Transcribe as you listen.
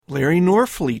Larry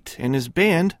Norfleet and his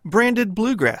band, Branded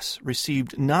Bluegrass,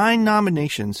 received 9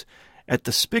 nominations at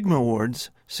the Spigma Awards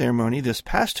ceremony this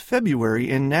past February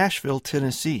in Nashville,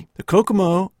 Tennessee. The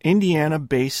Kokomo,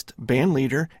 Indiana-based band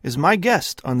leader is my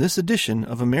guest on this edition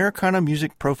of Americana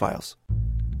Music Profiles.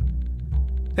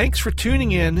 Thanks for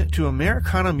tuning in to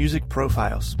Americana Music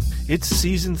Profiles. It's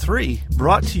Season 3,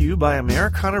 brought to you by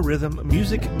Americana Rhythm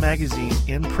Music Magazine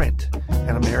in print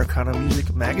and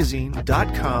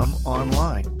AmericanaMusicMagazine.com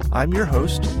online. I'm your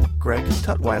host, Greg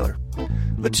Tutwiler.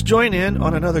 Let's join in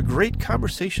on another great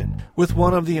conversation with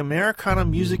one of the Americana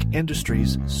music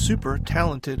industry's super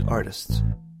talented artists.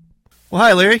 Well,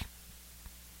 hi, Larry.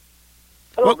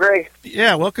 Hello, Greg.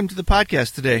 Yeah, welcome to the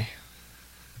podcast today.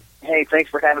 Hey, thanks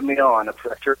for having me on. I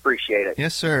sure appreciate it.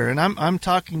 Yes, sir. And I'm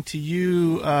talking to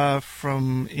you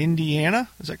from Indiana.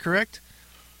 Is that correct?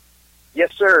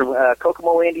 Yes, sir.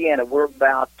 Kokomo, Indiana. We're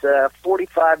about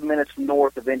 45 minutes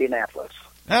north of Indianapolis.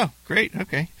 Oh, great.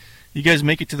 Okay. You guys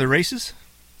make it to the races?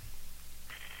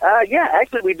 Yeah,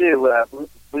 actually we do.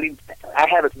 I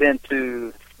haven't been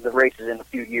to the races in a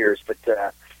few years, but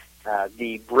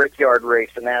the Brickyard race,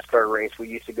 the NASCAR race, we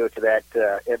used to go to that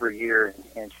every year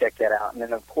and check that out. And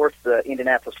then, of course, the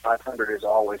Indianapolis 500 is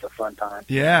always a fun time.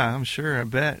 Yeah, I'm sure. I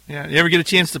bet. Yeah. You ever get a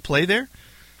chance to play there?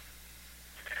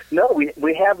 No,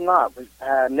 we have not.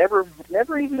 Never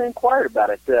even inquired about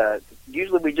it.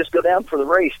 Usually we just go down for the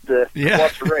race to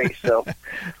watch the race. So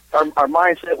our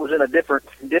mindset was in a different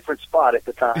spot at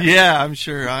the time. Yeah, I'm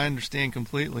sure. I understand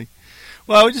completely.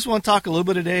 Well, we just want to talk a little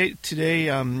bit today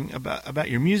about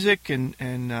your music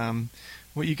and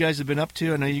what you guys have been up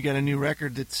to. I know you got a new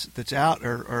record that's out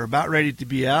or about ready to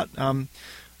be out.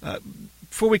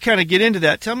 Before we kind of get into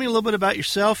that, tell me a little bit about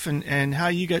yourself and how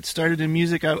you got started in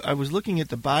music. I was looking at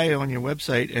the bio on your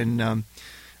website, and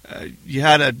you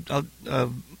had a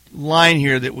line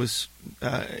here that was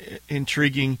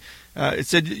intriguing. It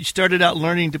said you started out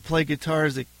learning to play guitar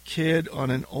as a kid on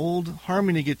an old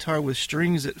harmony guitar with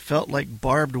strings that felt like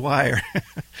barbed wire.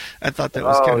 I thought that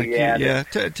was kind of cute. Yeah.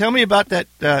 Tell me about that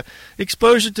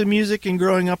exposure to music and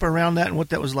growing up around that and what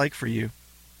that was like for you.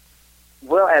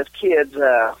 Well, as kids,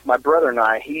 my brother and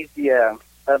I, he's the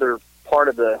other part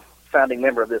of the founding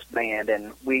member of this band,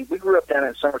 and we grew up down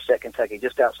in Somerset, Kentucky,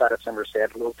 just outside of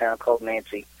Somerset, a little town called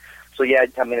Nancy. So, yeah,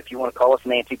 I mean, if you want to call us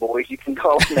Nancy Boys, you can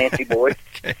call us Nancy Boys.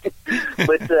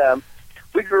 But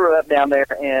we grew up down there,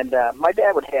 and my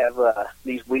dad would have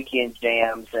these weekend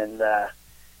jams and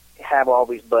have all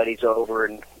these buddies over.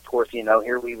 And, of course, you know,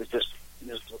 here we was just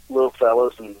little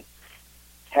fellows and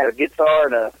had a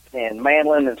guitar and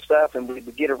mandolin and stuff, and we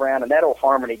would get around. And that old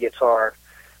harmony guitar,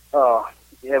 I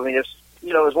mean, it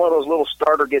was one of those little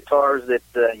starter guitars that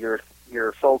your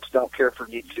folks don't care for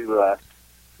you to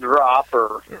drop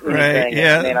or anything. Right,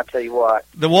 yeah. And, man, I tell you what,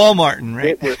 the Walmartin,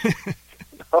 right? It was,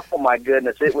 oh my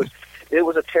goodness, it was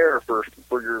a terror for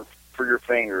your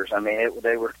fingers. I mean,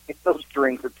 those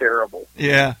strings were terrible.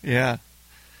 Yeah.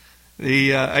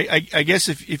 I guess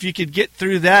if you could get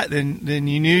through that, then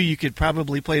you knew you could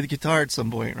probably play the guitar at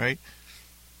some point, right?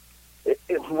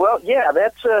 Well, yeah,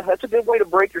 that's a good way to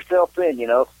break yourself in. You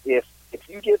know, if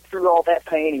you get through all that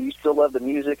pain and you still love the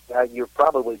music, you're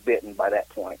probably bitten by that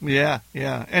point. Yeah.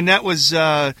 And that was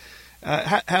how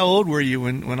old were you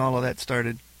when all of that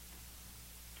started?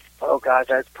 Oh gosh,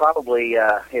 I was probably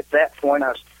at that point I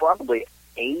was probably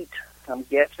 8. I'm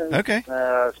guessing. Okay.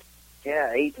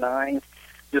 8, 9.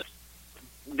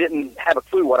 Didn't have a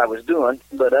clue what I was doing,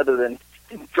 but other than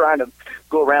trying to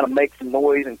go around and make some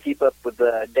noise and keep up with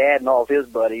Dad and all of his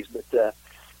buddies. But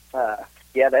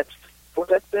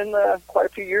that's been quite a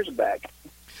few years back.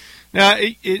 Now,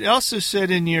 it also said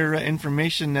in your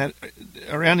information that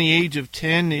around the age of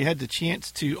 10, you had the chance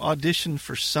to audition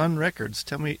for Sun Records.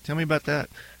 Tell me about that.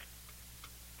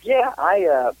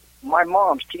 Yeah, my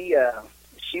mom, she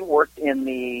worked in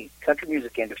the country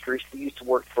music industry. She used to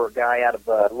work for a guy out of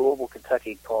Louisville,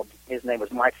 Kentucky, his name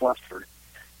was Mike Lunsford.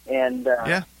 And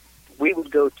we would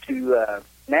go to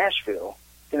Nashville,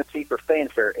 Tennessee for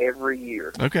Fanfare every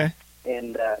year. Okay.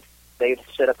 And they'd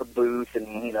set up a booth,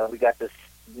 and, you know, we got to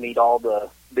meet all the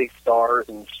big stars.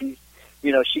 And she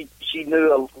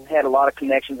had a lot of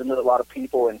connections and knew a lot of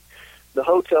people. And the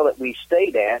hotel that we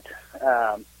stayed at,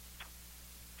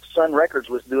 Sun Records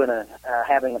was doing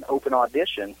having an open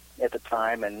audition at the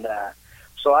time, and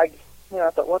so I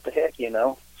thought, what the heck, you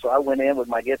know? So I went in with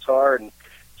my guitar and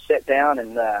sat down,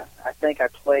 and I think I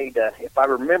played, if I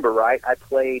remember right, I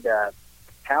played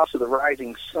House of the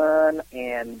Rising Sun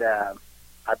and I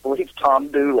believe Tom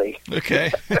Dooley. Okay.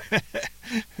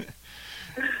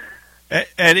 At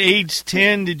age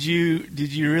 10, did you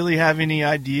really have any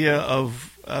idea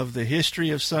of of the history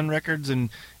of Sun Records and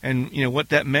what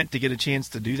that meant to get a chance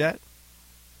to do that?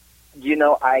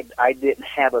 I didn't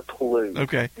have a clue.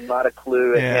 Okay. Not a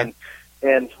clue. Yeah.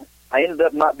 And I ended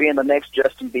up not being the next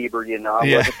Justin Bieber,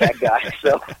 I wasn't that guy.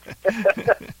 So,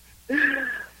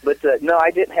 but no,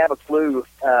 I didn't have a clue,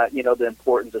 the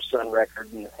importance of Sun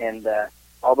Records. And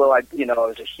although I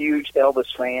was a huge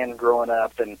Elvis fan growing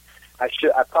up, and I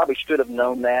probably should have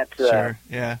known that. Sure.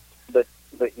 Yeah.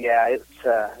 But yeah,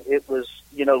 it was,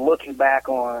 looking back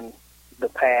on the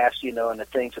past, and the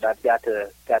things that I've got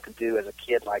to do as a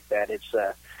kid like that,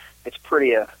 it's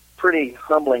pretty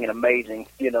humbling and amazing,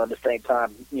 at the same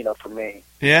time, for me.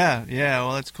 Yeah.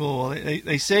 Well, that's cool.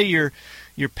 They say your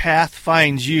path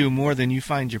finds you more than you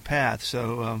find your path.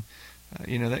 So,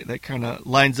 that kind of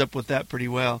lines up with that pretty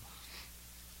well.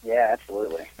 Yeah,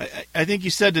 absolutely. I think you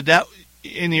said that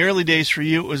in the early days for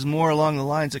you, it was more along the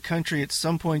lines of country. At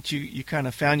some point, you kind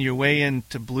of found your way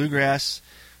into bluegrass.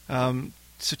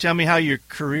 So tell me how your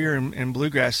career in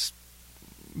bluegrass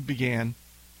began.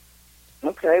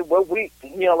 Okay, well, we,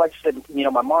 like I said,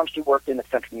 my mom, she worked in the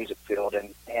country music field,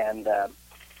 and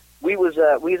we was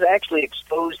actually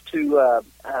exposed to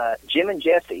Jim and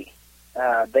Jesse.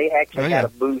 They actually had a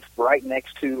booth right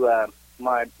next to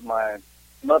my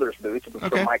mother's booth. It was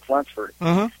for Mike Lunsford.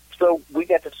 Uh-huh. So we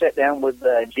got to sit down with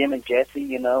Jim and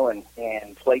Jesse,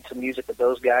 and played some music with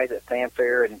those guys at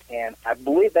Fanfare, and I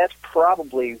believe that's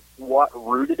probably what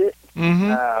rooted it.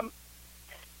 Mm-hmm.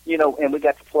 And we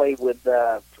got to play with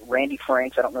Randy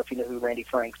Franks. I don't know if you know who Randy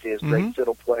Franks is, great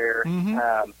fiddle player,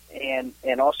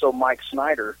 and also Mike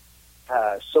Snyder.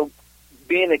 So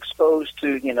being exposed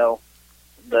to,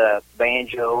 the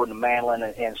banjo and the mandolin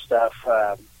and stuff,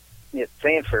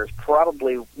 Fanfare is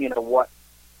probably, what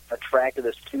attracted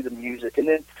us to the music. And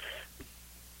then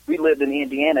we lived in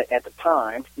Indiana at the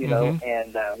time,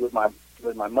 and with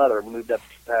my mother, moved up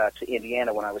to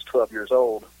Indiana when I was 12 years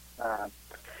old.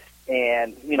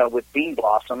 And, with Bean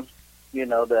Blossom,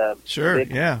 the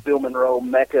big Bill Monroe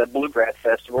Mecca Bluegrass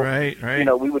Festival, right.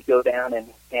 We would go down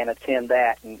and attend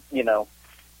that. And,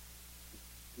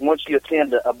 once you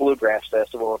attend a bluegrass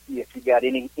festival, if you got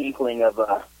any inkling of,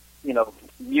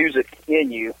 music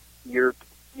in you, you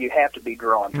have to be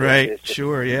drawn to it. Right,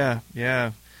 sure, yeah.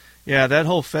 That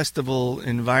whole festival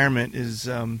environment is,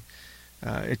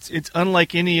 it's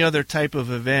unlike any other type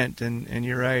of event, and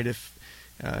you're right,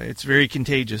 it's very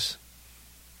contagious.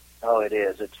 Oh, it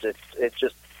is.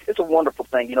 It's a wonderful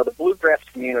thing. The bluegrass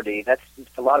community, that's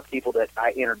a lot of people that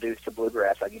I introduce to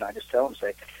bluegrass. I just tell them,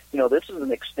 say, this is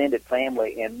an extended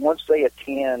family, and once they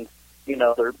attend,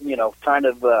 they're, kind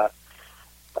of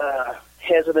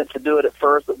hesitant to do it at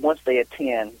first, but once they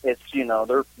attend, it's,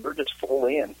 they're just full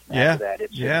in after that.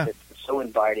 It's so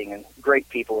inviting, and great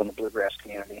people in the bluegrass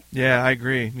community. Yeah, I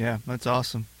agree. Yeah, that's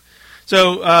awesome.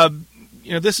 So,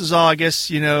 this is all, I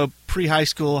guess, pre-high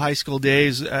school, high school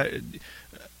days,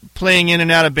 playing in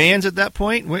and out of bands at that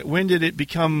point. When did it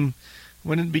become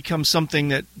something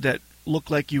that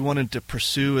looked like you wanted to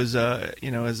pursue as a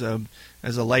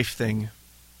life thing?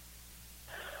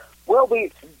 Well,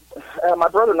 my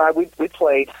brother and I, we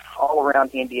played all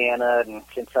around Indiana and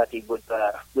Kentucky with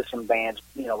some bands,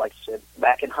 like I said,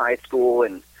 back in high school,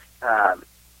 and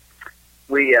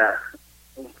we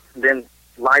then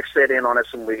life set in on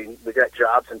us, and we got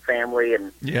jobs and family,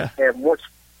 and once,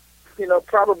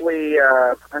 probably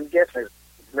I'm guessing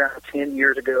around 10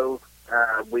 years ago,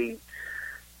 we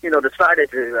decided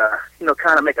to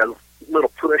kind of make a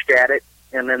little push at it,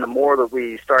 and then the more that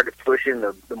we started pushing,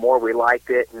 the more we liked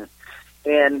it,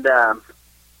 and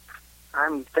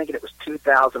I'm thinking it was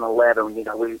 2011.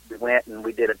 We went and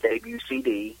we did a debut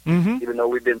CD. Mm-hmm. Even though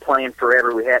we've been playing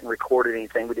forever, we hadn't recorded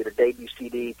anything. We did a debut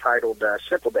CD titled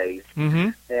Simple Days,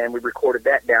 and we recorded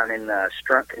that down in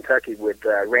Strunk, Kentucky, with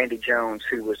Randy Jones,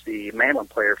 who was the mandolin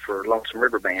player for Lonesome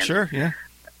River Band. Sure, yeah.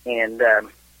 And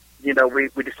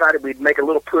we decided we'd make a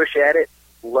little push at it.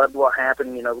 Loved what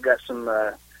happened. We got some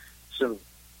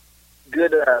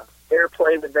good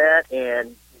airplay with that,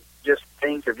 and just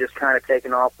things have just kind of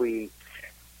taken off. We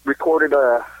recorded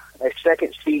a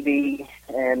second CD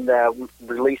and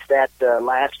released that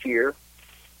last year,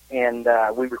 and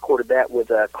we recorded that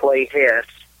with Clay Hess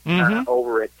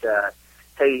over at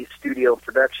Hayes Studio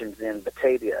Productions in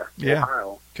Batavia,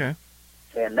 Ohio. Okay.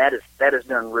 And that has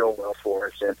done real well for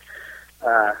us.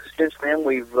 And since then,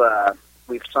 we've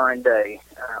signed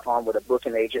on with a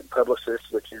booking agent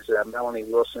publicist, which is Melanie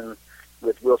Wilson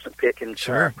with Wilson Pickens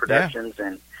Productions,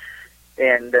 and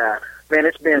man,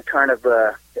 it's been kind of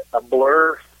a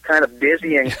blur, kind of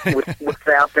busy, and with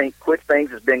how quick things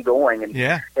has been going,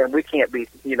 and we can't be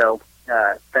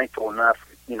thankful enough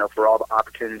for all the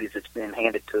opportunities that's been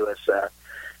handed to us.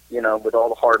 with all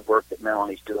the hard work that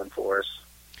Melanie's doing for us.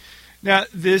 Now,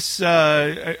 this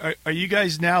are you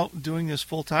guys now doing this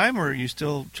full time, or are you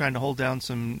still trying to hold down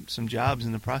some jobs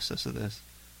in the process of this?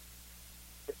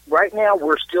 Right now,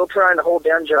 we're still trying to hold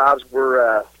down jobs.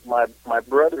 We're my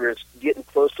brother is getting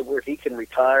close to where he can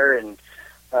retire, and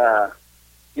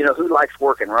who likes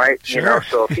working, right? Sure.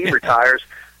 So if he retires,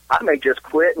 I may just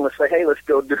quit and let's say, hey, let's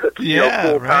go do it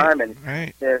full time and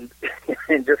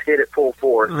just hit it full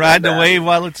force. Ride the wave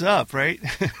while it's up, right?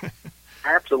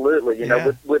 Absolutely.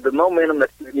 With the momentum that,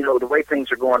 the way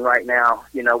things are going right now,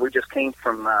 we just came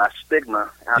from Stigma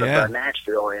out of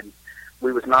Nashville, and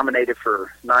we was nominated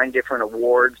for 9 different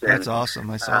awards. And, that's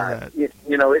awesome. I saw that.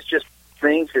 It's just,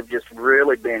 things have just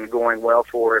really been going well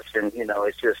for us, and,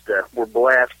 it's just, we're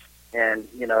blessed, and,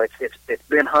 it's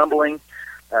been humbling,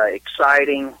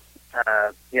 exciting,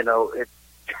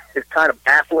 it's kind of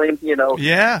baffling,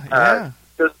 Yeah.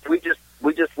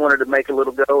 We just wanted to make a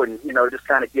little go and, just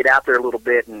kind of get out there a little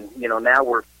bit. And, now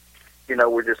we're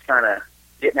just kind of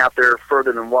getting out there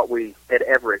further than what we had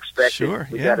ever expected. Sure,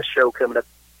 we got a show coming up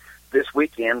this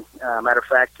weekend. Matter of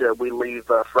fact, we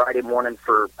leave Friday morning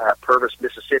for Purvis,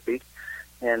 Mississippi,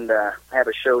 and have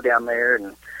a show down there.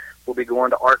 And we'll be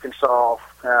going to Arkansas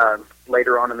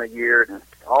later on in the year, and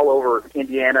all over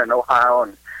Indiana and Ohio.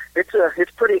 And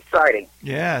it's pretty exciting.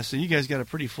 Yeah, so you guys got a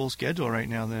pretty full schedule right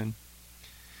now then.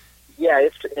 Yeah,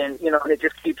 and it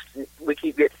just we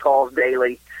keep getting calls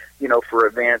daily, for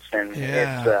events, and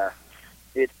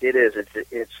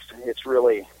it's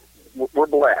really, we're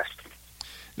blessed.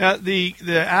 Now the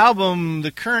album,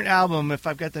 the current album, if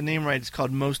I've got the name right, it's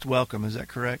called Most Welcome. Is that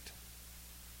correct?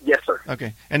 Yes, sir.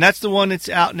 Okay, and that's the one that's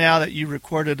out now that you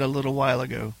recorded a little while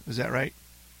ago. Is that right?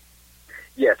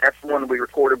 Yes, that's the one we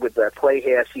recorded with Clay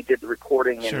Hess. He did the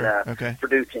recording and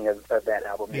producing of that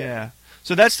album. Yeah.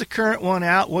 So that's the current one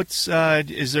out. What's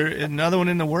is there another one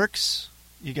in the works?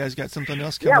 You guys got something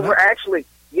else coming up? Yeah, we're actually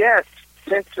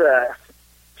since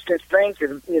things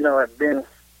have been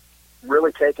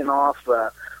really taking off.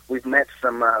 We've met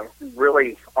some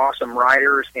really awesome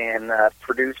writers and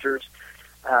producers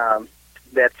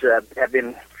that have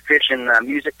been fishing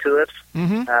music to us,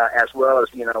 as well as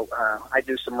I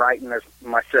do some writing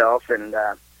myself, and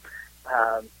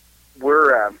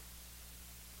we're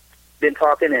been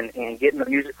talking and getting the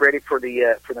music ready for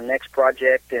the next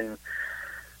project, and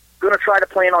going to try to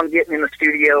plan on getting in the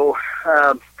studio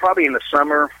probably in the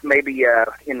summer, maybe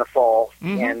in the fall,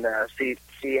 and see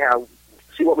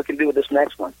what we can do with this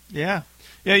next one. Yeah.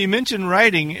 You mentioned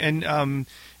writing, and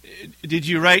did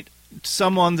you write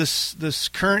some on this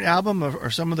current album,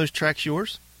 or some of those tracks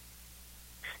yours?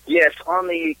 Yes, on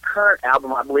the current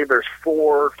album, I believe there's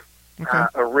 4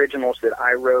 originals that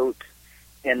I wrote.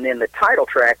 And then the title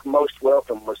track, Most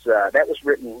Welcome, was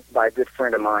written by a good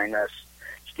friend of mine,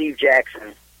 Steve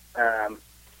Jackson.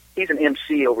 He's an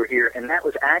MC over here, and that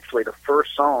was actually the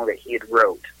first song that he had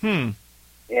wrote. And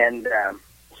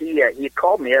he had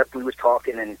called me up. We was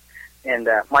talking, and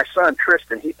my son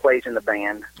Tristan, he plays in the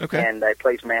band, and he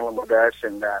plays mandolin with us.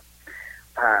 And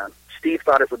Steve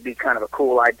thought it would be kind of a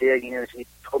cool idea. He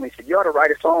told me, he said, "You ought to write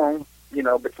a song,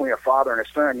 between a father and a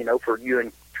son, for you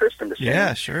and Tristan to sing."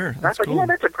 Yeah, sure. And I thought, cool.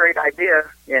 That's a great idea.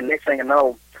 And next thing I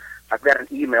know, I've got an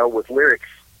email with lyrics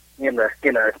in the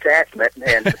attachment,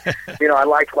 and I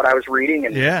liked what I was reading,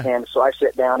 and so I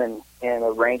sat down and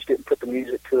arranged it and put the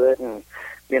music to it, and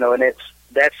and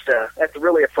that's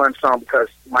really a fun song because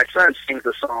my son sings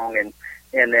the song,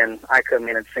 and then I come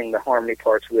in and sing the harmony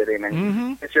parts with him,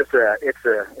 and it's just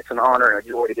it's an honor and a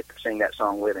joy to get to sing that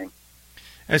song with him.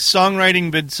 Has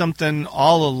songwriting been something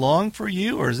all along for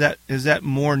you, or is that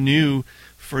more new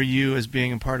for you as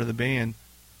being a part of the band?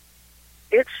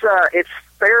 It's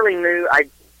fairly new.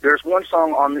 There's one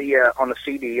song on the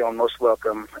CD on Most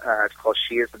Welcome. It's called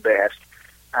 "She Is the Best."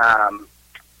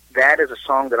 That is a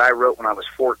song that I wrote when I was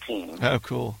 14. Oh,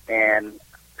 cool! And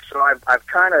so I've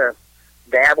kind of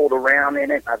dabbled around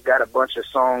in it. I've got a bunch of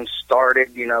songs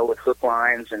started, with hook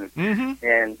lines and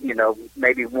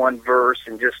maybe one verse,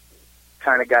 and just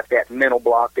kind of got that mental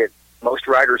block that most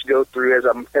writers go through, as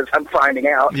I'm finding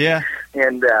out. Yeah.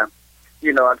 And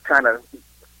I've kind of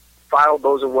filed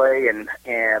those away,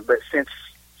 but since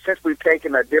we've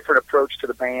taken a different approach to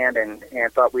the band and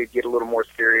thought we'd get a little more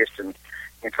serious and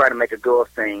try to make a go of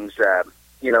things,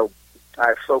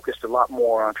 I've focused a lot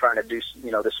more on trying to do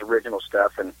this original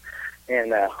stuff and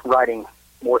writing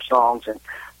more songs. And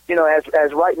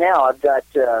as right now, I've got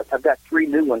 3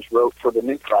 new ones wrote for the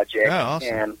new project. Oh,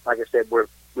 awesome. And like I said,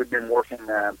 we've been working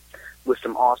with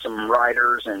some awesome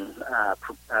writers and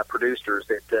producers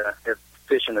that have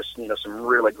fishing us some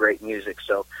really great music.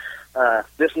 So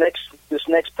this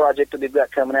next project that we've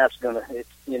got coming out is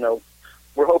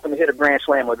we're hoping to hit a grand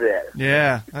slam with it.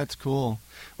 Yeah, that's cool.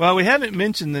 Well, we haven't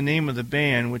mentioned the name of the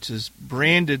band, which is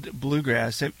Branded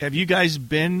Bluegrass. Have you guys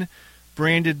been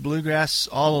Branded Bluegrass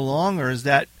all along, or is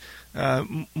that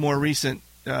more recent?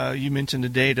 You mentioned the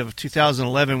date of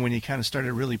 2011 when you kind of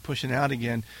started really pushing out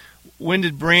again. When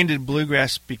did Branded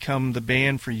Bluegrass become the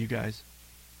band for you guys?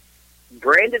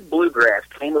 Branded Bluegrass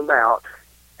came about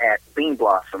at Bean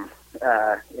Blossom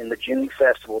in the June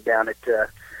Festival down at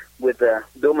with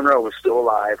Bill Monroe was still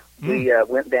alive. We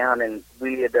went down and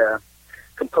we had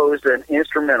composed an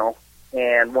instrumental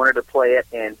and wanted to play it.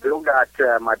 And Bill got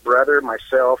my brother,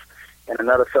 myself, and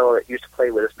another fellow that used to play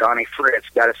with us, Donnie Fritz,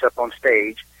 got us up on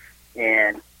stage,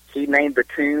 and he named the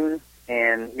tune.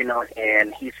 And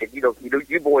and he said,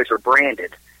 you boys are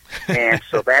branded, and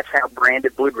so that's how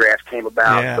Branded Bluegrass came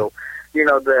about. Yeah. So,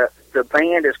 the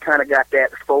band has kind of got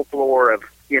that folklore of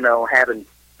having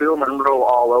Bill Monroe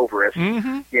all over us,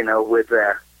 with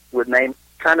naming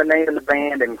the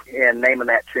band and naming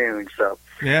that tune. So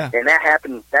yeah, and that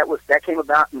happened. That came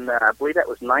about in I believe that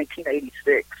was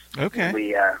 1986. Okay,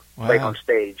 we played on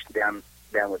stage down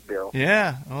with Bill.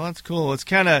 Yeah, well, that's cool. It's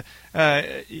kind of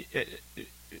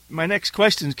my next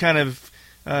question is kind of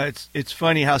it's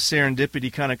funny how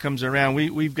serendipity kind of comes around.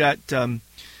 We've got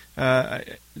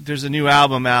there's a new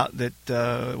album out that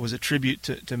was a tribute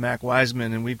to Mac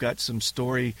Wiseman, and we've got some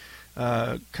story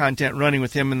content running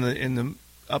with him in the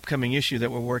upcoming issue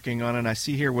that we're working on. And I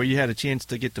see here where you had a chance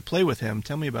to get to play with him.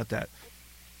 Tell me about that.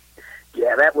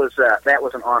 Yeah, that was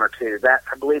an honor too.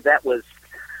 I believe that was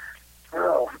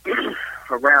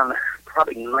around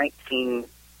probably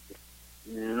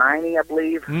 1990, I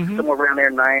believe, somewhere around there,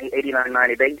 89,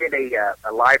 90. They did a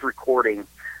live recording,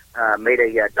 made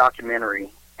a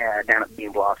documentary down at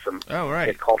Bean Blossom. Oh, right.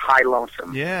 It's called High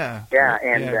Lonesome. Yeah. Yeah,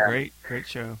 and great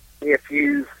show. I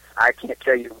can't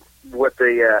tell you what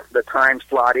the time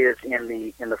slot is in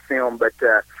the film, but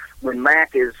when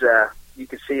Mac is, you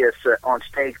can see us on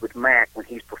stage with Mac when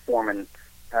he's performing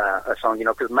a song,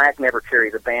 because Mac never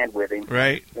carries a band with him.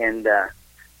 Right. And,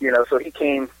 so he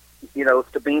came,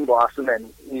 to Bean Blossom,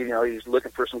 and, he was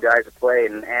looking for some guys to play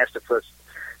and asked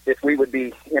if we would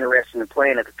be interested in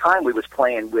playing. At the time, we was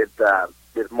playing with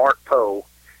Mark Poe,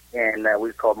 and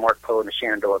we called Mark Poe and the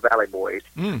Shenandoah Valley Boys.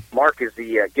 Mark is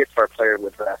the guitar player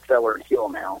with Feller and Hill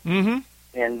now. And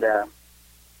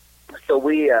so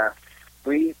we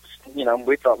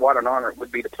thought what an honor it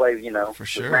would be to play, for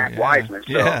sure, with Mac Wiseman.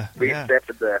 So we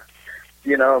accepted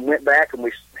and went back and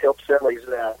we helped sell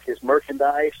his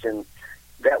merchandise, and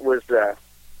that was a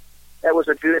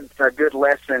good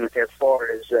lesson as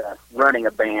far as running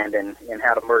a band and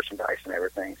how to merchandise and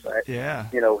everything. So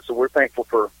so we're thankful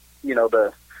for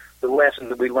the lesson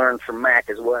that we learned from Mac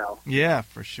as well. Yeah,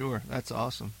 for sure. That's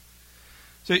awesome.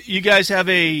 So you guys have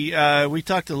we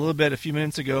talked a little bit a few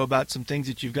minutes ago about some things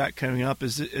that you've got coming up.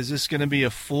 Is this going to be a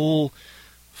full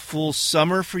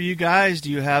summer for you guys?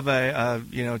 Do you have a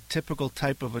typical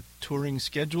type of a touring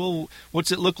schedule?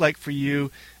 What's it look like for you,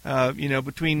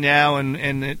 between now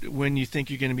and when you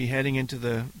think you're going to be heading into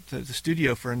the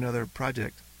studio for another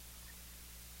project?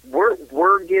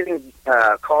 We're getting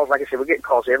calls. Like I said, we're getting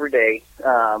calls every day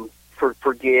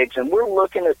for gigs, and we're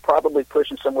looking at probably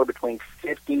pushing somewhere between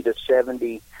 50 to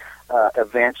 70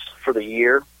 events for the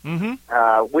year,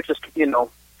 which is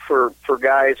for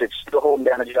guys that's still holding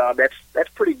down a job, that's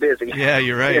pretty busy. Yeah,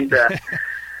 you're right. And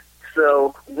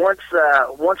so once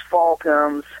fall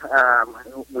comes,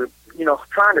 we're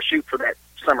trying to shoot for that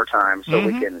summertime so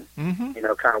we can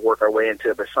kind of work our way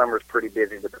into it. But summer's pretty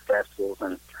busy with the festivals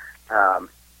and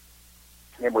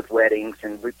with weddings,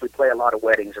 and we play a lot of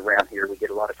weddings around here. We get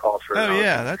a lot of calls for. Oh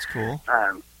yeah, that's cool.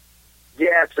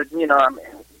 Yeah, so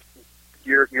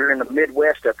you're in the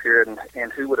Midwest up here,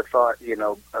 and who would have thought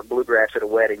a bluegrass at a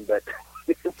wedding? But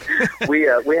we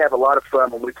have a lot of fun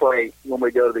when we go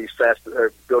to these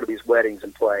go to these weddings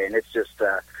and play, and it's just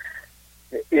and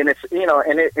it's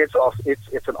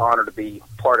an honor to be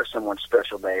part of someone's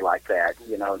special day like that,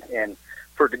 and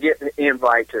to get an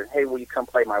invite to, hey, will you come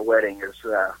play my wedding is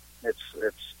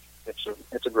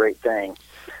it's a great thing.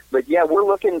 But yeah, we're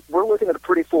looking at a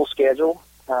pretty full schedule,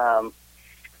 and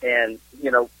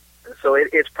so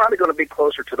it's probably going to be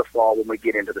closer to the fall when we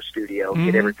get into the studio,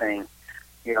 get everything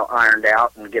ironed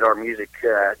out, and get our music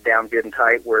down good and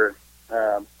tight where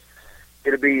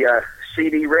it'll be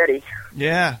CD ready.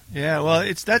 Yeah.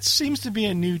 Well, that seems to be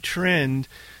a new trend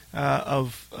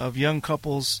of young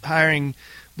couples hiring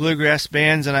bluegrass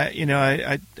bands, and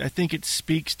I think it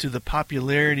speaks to the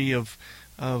popularity of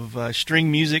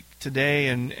string music today,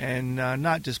 and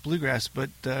not just bluegrass, but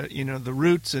the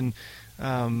roots and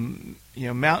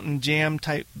mountain jam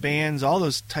type bands, all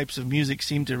those types of music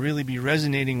seem to really be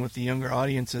resonating with the younger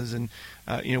audiences. And,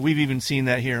 we've even seen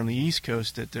that here on the East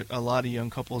Coast, that a lot of young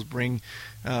couples bring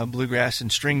bluegrass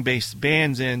and string-based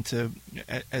bands in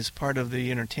as part of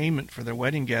the entertainment for their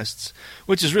wedding guests,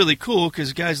 which is really cool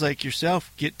because guys like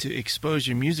yourself get to expose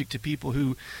your music to people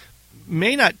who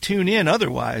may not tune in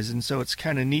otherwise. And so it's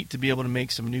kind of neat to be able to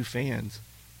make some new fans.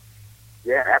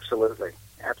 Yeah, absolutely.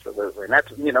 Absolutely. And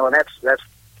that's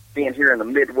being here in the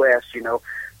Midwest,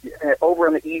 over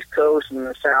on the East Coast and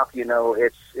the South,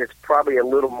 it's probably a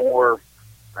little more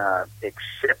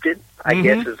accepted, I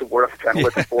guess is the word I'm kind of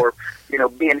looking for.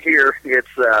 Being here,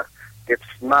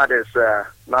 it's not as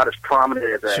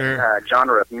prominent as a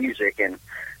genre of music, and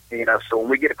so when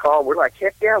we get a call, we're like,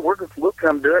 heck yeah, we'll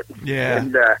come do it. Yeah.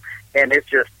 And it's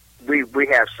just we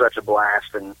have such a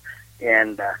blast, and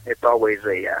it's always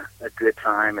a good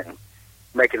time, and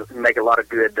make a lot of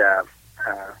good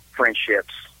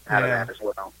friendships out of that as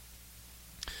well.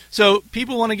 So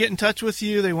people want to get in touch with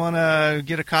you. They want to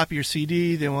get a copy of your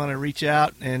CD. They want to reach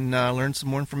out and learn some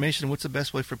more information. What's the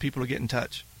best way for people to get in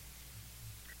touch?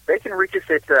 They can reach us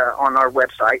on our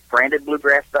website,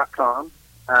 brandedbluegrass.com.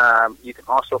 You can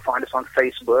also find us on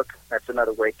Facebook. That's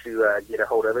another way to get a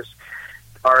hold of us.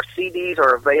 Our CDs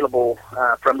are available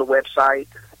from the website,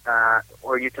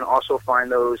 or you can also find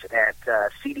those at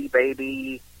CD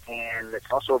Baby, and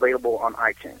it's also available on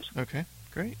iTunes. Okay,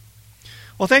 great.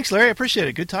 Well, thanks, Larry. I appreciate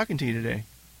it. Good talking to you today.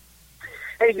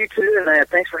 Hey, you too, and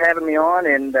thanks for having me on,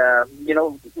 and,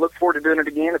 look forward to doing it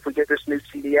again. If we get this new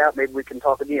CD out, maybe we can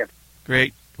talk again.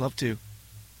 Great. Love to.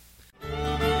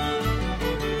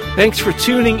 Thanks for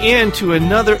tuning in to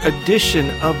another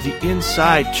edition of the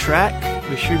Inside Track.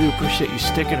 We sure do appreciate you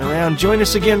sticking around. Join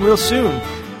us again real soon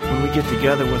when we get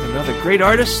together with another great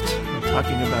artist and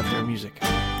talking about their music.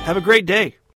 Have a great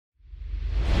day.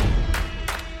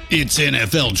 It's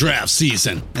NFL draft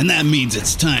season, and that means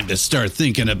it's time to start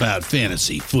thinking about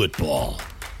fantasy football.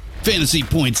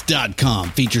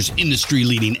 FantasyPoints.com features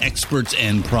industry-leading experts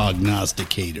and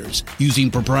prognosticators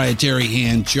using proprietary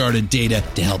hand-charted data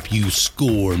to help you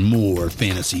score more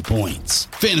fantasy points.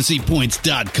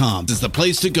 FantasyPoints.com is the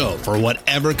place to go for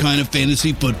whatever kind of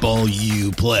fantasy football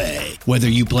you play. Whether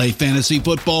you play fantasy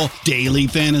football, daily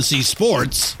fantasy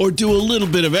sports, or do a little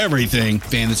bit of everything,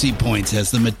 Fantasy Points has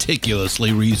the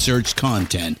meticulously researched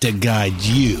content to guide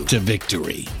you to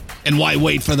victory. And why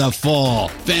wait for the fall?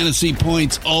 Fantasy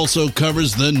Points also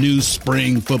covers the new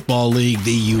spring football league,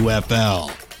 the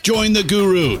UFL. Join the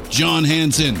guru, John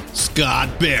Hansen,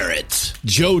 Scott Barrett,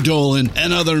 Joe Dolan,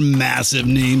 and other massive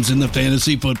names in the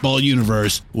fantasy football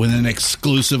universe with an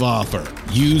exclusive offer.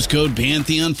 Use code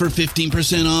Pantheon for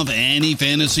 15% off any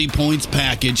Fantasy Points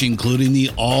package, including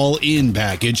the all-in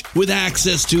package, with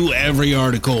access to every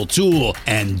article, tool,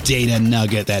 and data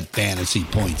nugget that Fantasy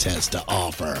Points has to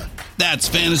offer. That's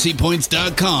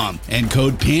FantasyPoints.com and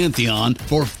code Pantheon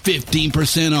for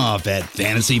 15% off at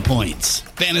Fantasy Points.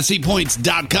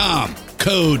 FantasyPoints.com,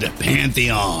 code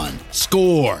Pantheon.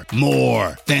 Score more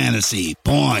fantasy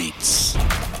points.